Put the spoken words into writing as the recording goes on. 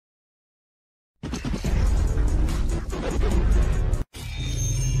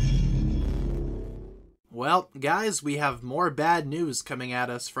Well, guys, we have more bad news coming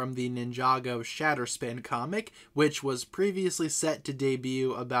at us from the Ninjago Shatterspin comic, which was previously set to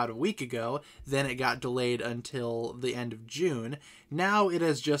debut about a week ago, then it got delayed until the end of June. Now it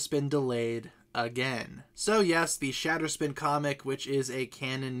has just been delayed again. So yes, the Shatterspin comic, which is a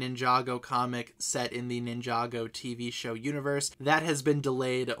canon Ninjago comic set in the Ninjago TV show universe, that has been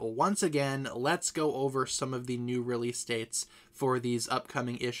delayed once again. Let's go over some of the new release dates for these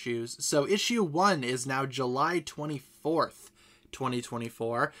upcoming issues. So issue 1 is now July 24th,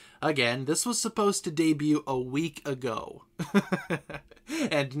 2024. Again, this was supposed to debut a week ago.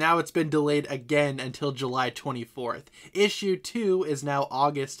 And now it's been delayed again until July 24th. Issue 2 is now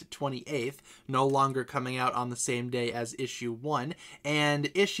August 28th, no longer coming out on the same day as issue 1. And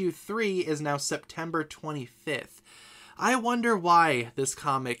issue 3 is now September 25th. I wonder why this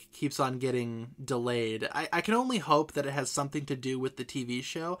comic keeps on getting delayed. I can only hope that it has something to do with the TV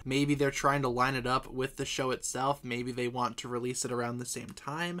show. Maybe they're trying to line it up with the show itself. Maybe they want to release it around the same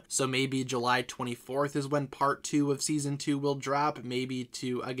time. So maybe July 24th is when part 2 of season 2 will drop. Maybe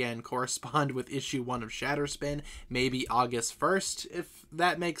to, again, correspond with issue 1 of Shatterspin. Maybe August 1st, if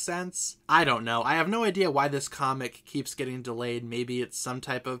that makes sense. I don't know. I have no idea why this comic keeps getting delayed. Maybe it's some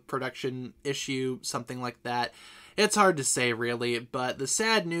type of production issue, something like that. It's hard to say, really, but the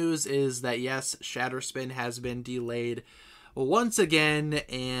sad news is that, yes, Shatterspin has been delayed once again,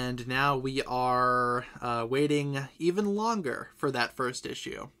 and now we are waiting even longer for that first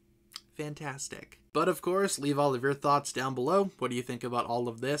issue. Fantastic. But of course, leave all of your thoughts down below. What do you think about all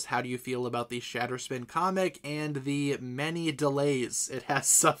of this? How do you feel about the Shatterspin comic and the many delays it has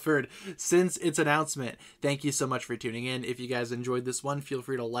suffered since its announcement? Thank you so much for tuning in. If you guys enjoyed this one, feel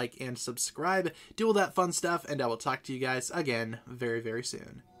free to like and subscribe. Do all that fun stuff, and I will talk to you guys again very, very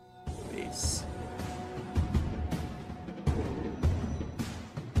soon. Peace.